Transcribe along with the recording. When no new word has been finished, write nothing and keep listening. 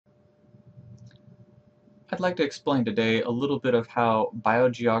I'd like to explain today a little bit of how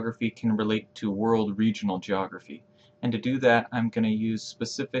biogeography can relate to world regional geography. And to do that, I'm going to use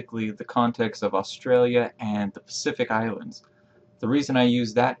specifically the context of Australia and the Pacific Islands. The reason I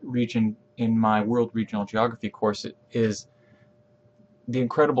use that region in my world regional geography course is the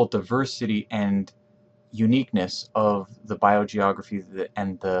incredible diversity and uniqueness of the biogeography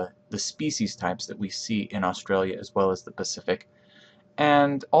and the species types that we see in Australia as well as the Pacific.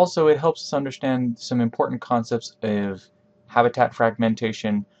 And also it helps us understand some important concepts of habitat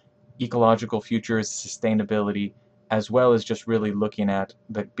fragmentation, ecological futures, sustainability, as well as just really looking at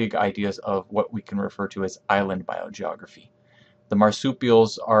the big ideas of what we can refer to as island biogeography. The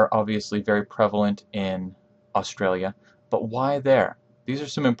marsupials are obviously very prevalent in Australia, but why there? These are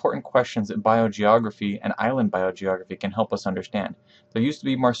some important questions that biogeography and island biogeography can help us understand. There used to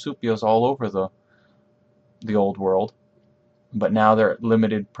be marsupials all over the old world, but now they're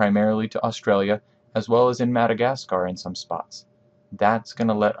limited primarily to Australia, as well as in Madagascar in some spots. That's going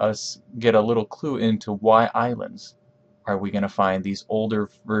to let us get a little clue into why islands are we going to find these older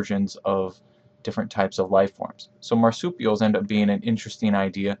versions of different types of life forms. So marsupials end up being an interesting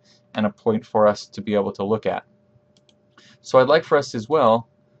idea and a point for us to be able to look at. So I'd like for us as well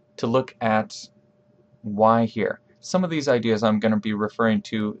to look at why here. Some of these ideas I'm going to be referring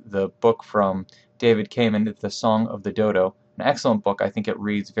to the book from David Kamen, The Song of the Dodo. An excellent book. I think it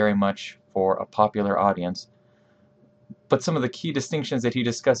reads very much for a popular audience. But some of the key distinctions that he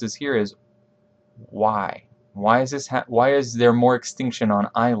discusses here is why? Why is there more extinction on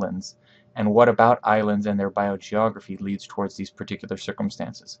islands? And what about islands and their biogeography leads towards these particular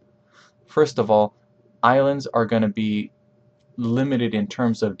circumstances? First of all, islands are going to be limited in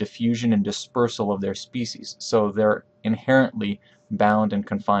terms of diffusion and dispersal of their species. So they're inherently bound and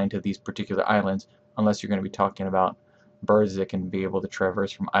confined to these particular islands, unless you're going to be talking about birds that can be able to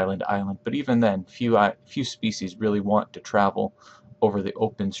traverse from island to island. But even then, few species really want to travel over the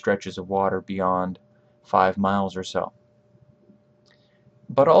open stretches of water beyond 5 miles or so.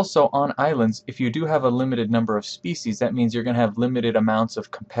 But also on islands, if you do have a limited number of species, that means you're going to have limited amounts of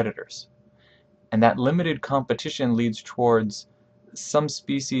competitors. And that limited competition leads towards some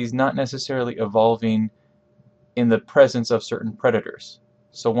species not necessarily evolving in the presence of certain predators.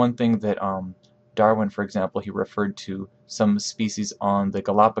 So one thing that Darwin, for example, he referred to some species on the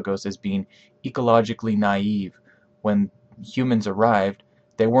Galapagos as being ecologically naive. When humans arrived,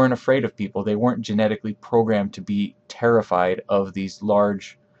 they weren't afraid of people. They weren't genetically programmed to be terrified of these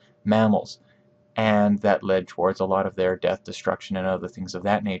large mammals. And that led towards a lot of their death, destruction, and other things of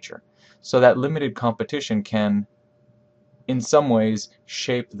that nature. So that limited competition can, in some ways,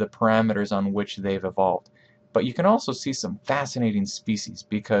 shape the parameters on which they've evolved. But you can also see some fascinating species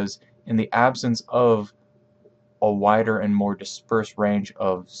because in the absence of a wider and more dispersed range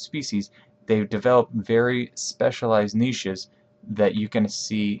of species, they've developed very specialized niches that you can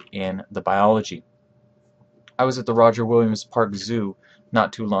see in the biology. I was at the Roger Williams Park Zoo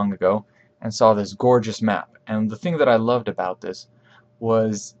not too long ago and saw this gorgeous map. And the thing that I loved about this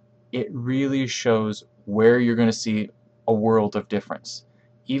was it really shows where you're going to see a world of difference.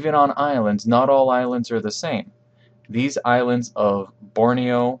 Even on islands, not all islands are the same. These islands of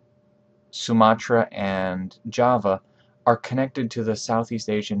Borneo, Sumatra, and Java are connected to the Southeast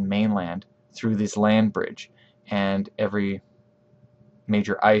Asian mainland through this land bridge. And every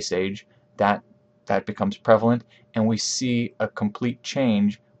major ice age, that becomes prevalent, and we see a complete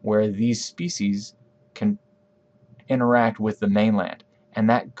change where these species can interact with the mainland, and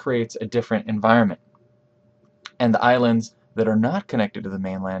that creates a different environment. And the islands that are not connected to the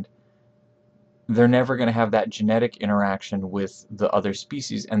mainland, they're never going to have that genetic interaction with the other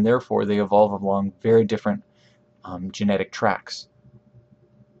species, and therefore they evolve along very different genetic tracks.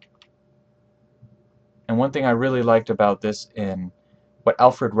 And one thing I really liked about this in what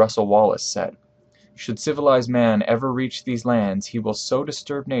Alfred Russel Wallace said: "Should civilized man ever reach these lands, he will so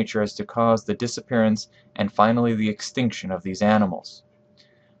disturb nature as to cause the disappearance and finally the extinction of these animals."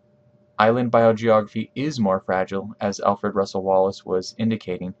 Island biogeography is more fragile, as Alfred Russel Wallace was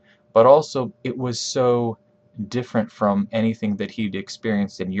indicating, but also it was so different from anything that he'd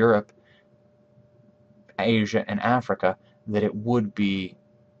experienced in Europe, Asia, and Africa that it would be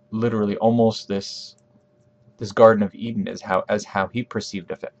literally almost this Garden of Eden as how he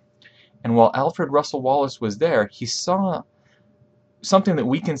perceived of it. And while Alfred Russel Wallace was there, he saw something that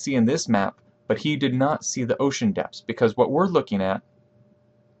we can see in this map, but he did not see the ocean depths, because what we're looking at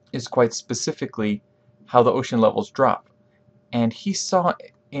is quite specifically how the ocean levels drop. And he saw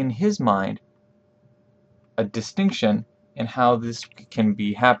in his mind a distinction in how this can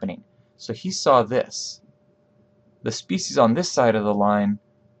be happening. So he saw this. The species on this side of the line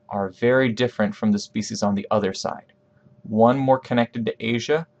are very different from the species on the other side. One more connected to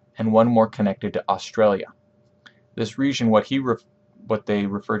Asia and one more connected to Australia. This region, what they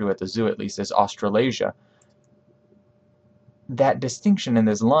refer to at the zoo at least as Australasia, that distinction in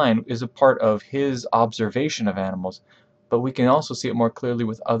this line is a part of his observation of animals, but we can also see it more clearly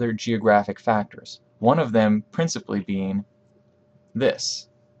with other geographic factors. One of them principally being this,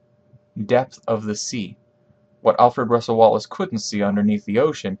 depth of the sea. What Alfred Russel Wallace couldn't see underneath the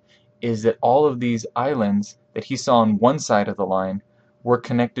ocean is that all of these islands that he saw on one side of the line were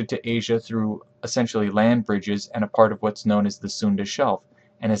connected to Asia through essentially land bridges and a part of what's known as the Sunda Shelf.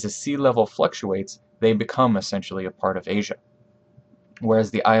 And as the sea level fluctuates, they become essentially a part of Asia.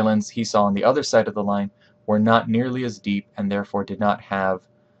 Whereas the islands he saw on the other side of the line were not nearly as deep and therefore did not have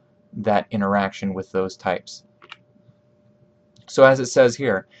that interaction with those types. So as it says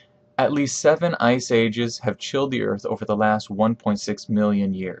here, at least 7 ice ages have chilled the Earth over the last 1.6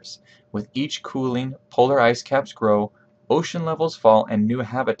 million years. With each cooling, polar ice caps grow, ocean levels fall, and new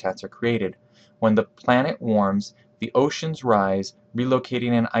habitats are created. When the planet warms, the oceans rise,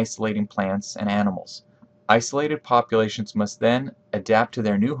 relocating and isolating plants and animals. Isolated populations must then adapt to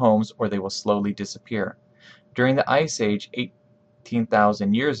their new homes or they will slowly disappear. During the Ice Age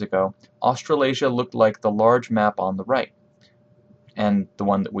 18,000 years ago, Australasia looked like the large map on the right, and the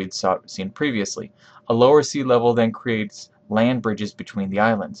one that we'd seen previously. A lower sea level then creates land bridges between the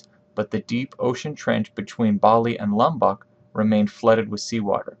islands, but the deep ocean trench between Bali and Lombok remained flooded with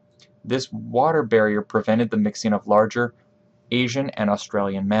seawater. This water barrier prevented the mixing of larger Asian and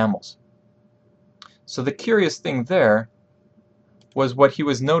Australian mammals. So the curious thing there was what he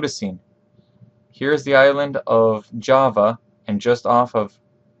was noticing. Here's the island of Java, and just off of,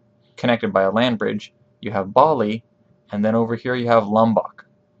 connected by a land bridge, you have Bali, and then over here you have Lombok.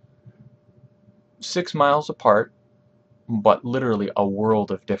 6 miles apart, but literally a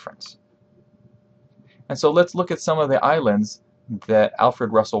world of difference. And so let's look at some of the islands that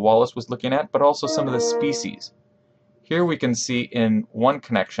Alfred Russel Wallace was looking at, but also some of the species. Here we can see in one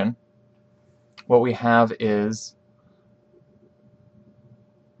connection, what we have is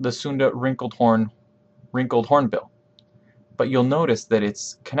the Sunda wrinkled hornbill. But you'll notice that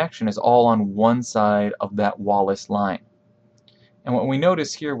its connection is all on one side of that Wallace line. And what we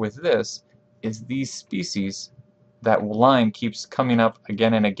notice here with this is these species, that line keeps coming up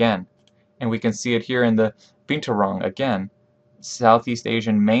again and again. And we can see it here in the Binturong again. Southeast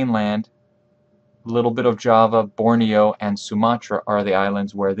Asian mainland, a little bit of Java, Borneo, and Sumatra are the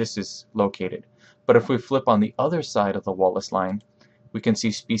islands where this is located. But if we flip on the other side of the Wallace line, we can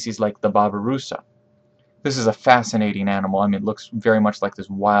see species like the babirusa. This is a fascinating animal. I mean, it looks very much like this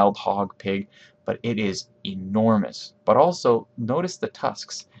wild hog pig, but it is enormous. But also, notice the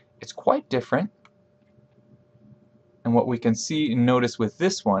tusks. It's quite different. And what we can see and notice with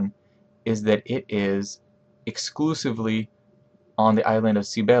this one is that it is exclusively on the island of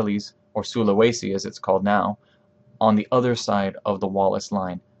Cibeles, or Sulawesi as it's called now, on the other side of the Wallace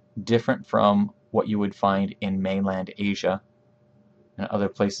line, different from what you would find in mainland Asia and other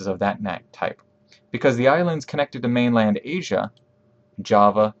places of that type. Because the islands connected to mainland Asia,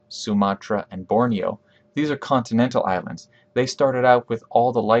 Java, Sumatra, and Borneo, these are continental islands. They started out with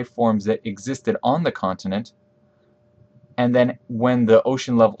all the life forms that existed on the continent, and then when the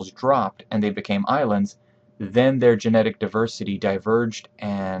ocean levels dropped and they became islands, then their genetic diversity diverged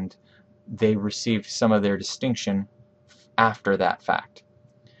and they received some of their distinction after that fact.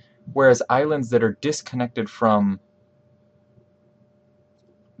 Whereas islands that are disconnected from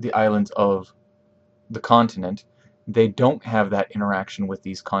the islands of the continent, they don't have that interaction with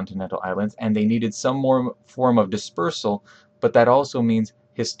these continental islands, and they needed some more form of dispersal, but that also means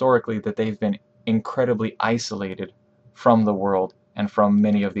historically that they've been incredibly isolated from the world and from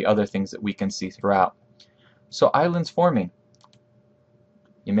many of the other things that we can see throughout. So islands forming.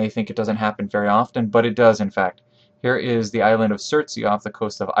 You may think it doesn't happen very often, but it does in fact. Here is the island of Surtsey off the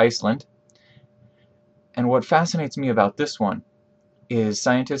coast of Iceland. And what fascinates me about this one is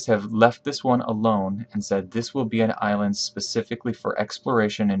scientists have left this one alone and said this will be an island specifically for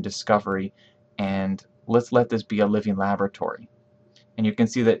exploration and discovery, and let's let this be a living laboratory. And you can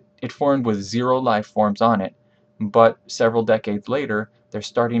see that it formed with 0 life forms on it, but several decades later there's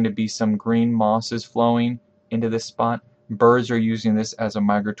starting to be some green mosses flowing into this spot. Birds are using this as a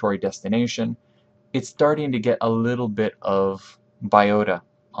migratory destination. It's starting to get a little bit of biota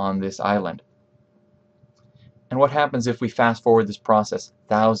on this island. And what happens if we fast forward this process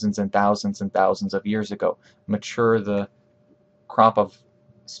thousands and thousands and thousands of years ago, mature the crop of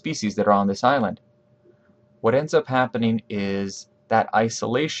species that are on this island? What ends up happening is that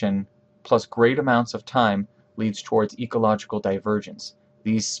isolation plus great amounts of time leads towards ecological divergence.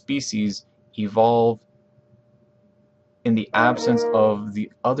 These species evolve in the absence of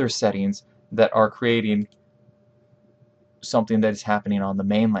the other settings that are creating something that is happening on the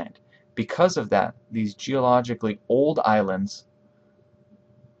mainland. Because of that, these geologically old islands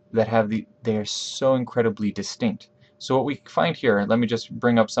that have they are so incredibly distinct. So what we find here, let me just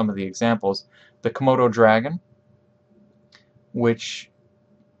bring up some of the examples. The Komodo dragon, which,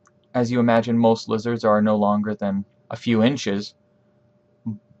 as you imagine, most lizards are no longer than a few inches,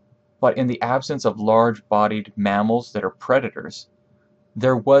 but in the absence of large-bodied mammals that are predators,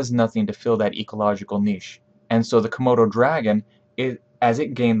 there was nothing to fill that ecological niche. And so the Komodo dragon, as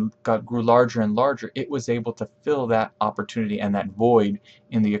it grew larger and larger, it was able to fill that opportunity and that void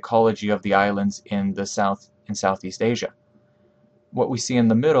in the ecology of the islands in the South and Southeast Asia. What we see in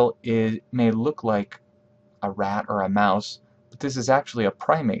the middle may look like a rat or a mouse, but this is actually a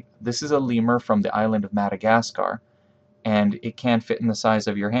primate. This is a lemur from the island of Madagascar, and it can fit in the size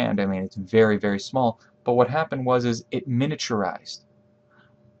of your hand. I mean, it's very, very small. But what happened is it miniaturized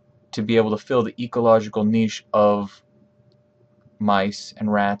to be able to fill the ecological niche of mice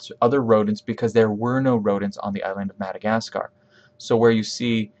and rats, other rodents, because there were no rodents on the island of Madagascar. So where you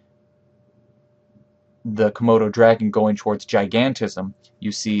see the Komodo dragon going towards gigantism,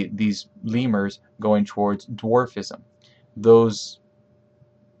 you see these lemurs going towards dwarfism. Those,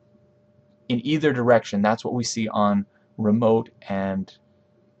 in either direction, that's what we see on remote and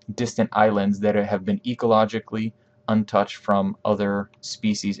distant islands that have been ecologically untouched from other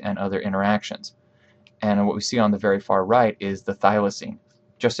species and other interactions. And what we see on the very far right is the thylacine,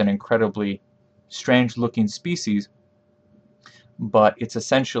 just an incredibly strange looking species, but it's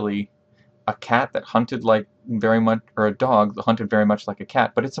essentially a cat that hunted like very much, or a dog that hunted very much like a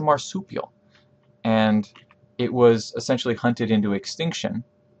cat, but it's a marsupial. And it was essentially hunted into extinction.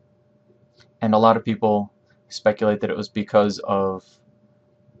 And a lot of people speculate that it was because of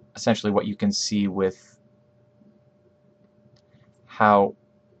essentially what you can see with how,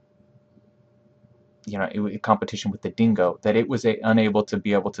 competition with the dingo, that it was unable to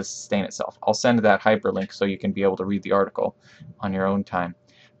be able to sustain itself. I'll send that hyperlink so you can be able to read the article on your own time.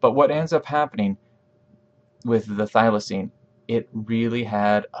 But what ends up happening with the thylacine, it really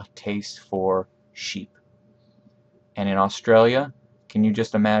had a taste for sheep. And in Australia, can you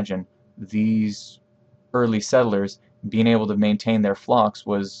just imagine these early settlers being able to maintain their flocks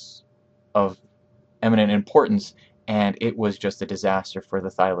was of eminent importance, and it was just a disaster for the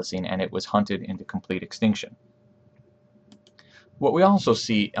thylacine, and it was hunted into complete extinction. What we also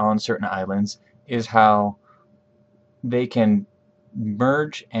see on certain islands is how they can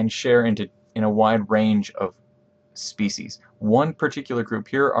merge and share in a wide range of species. One particular group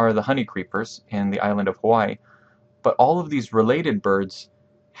here are the honey creepers in the island of Hawaii, but all of these related birds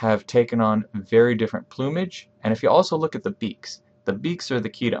have taken on very different plumage, and if you also look at the beaks are the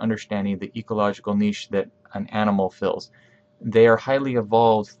key to understanding the ecological niche that an animal fills. They are highly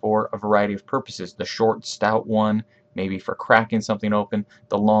evolved for a variety of purposes. The short, stout one, maybe for cracking something open,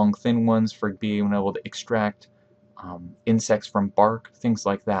 the long, thin ones for being able to extract insects from bark, things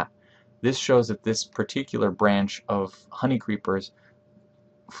like that. This shows that this particular branch of honey creepers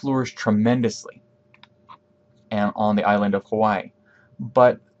flourished tremendously and on the island of Hawaii.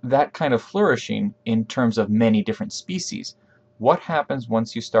 But that kind of flourishing in terms of many different species, what happens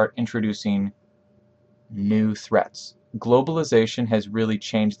once you start introducing new threats? Globalization has really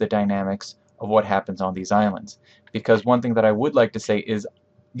changed the dynamics of what happens on these islands. Because one thing that I would like to say is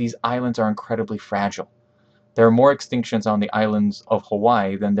these islands are incredibly fragile. There are more extinctions on the islands of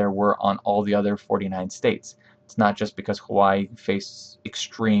Hawaii than there were on all the other 49 states. It's not just because Hawaii faced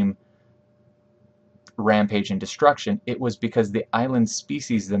extreme rampage and destruction. It was because the island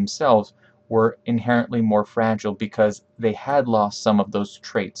species themselves were inherently more fragile because they had lost some of those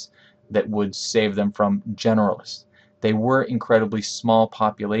traits that would save them from generalists. They were incredibly small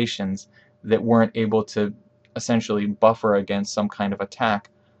populations that weren't able to essentially buffer against some kind of attack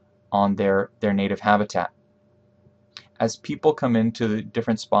on their native habitat. As people come into the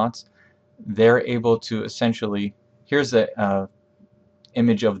different spots, they're able to essentially, here's a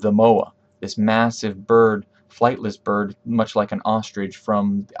image of the moa, this massive bird, flightless bird, much like an ostrich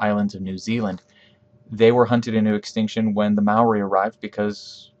from the islands of New Zealand. They were hunted into extinction when the Maori arrived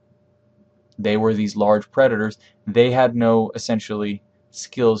because they were these large predators. They had no, essentially,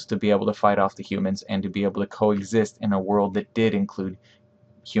 skills to be able to fight off the humans and to be able to coexist in a world that did include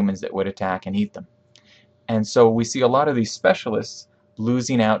humans that would attack and eat them. And so we see a lot of these specialists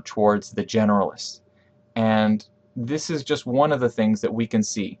losing out towards the generalists. And this is just one of the things that we can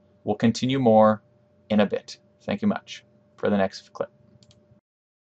see. We'll continue more in a bit. Thank you much. For the next clip.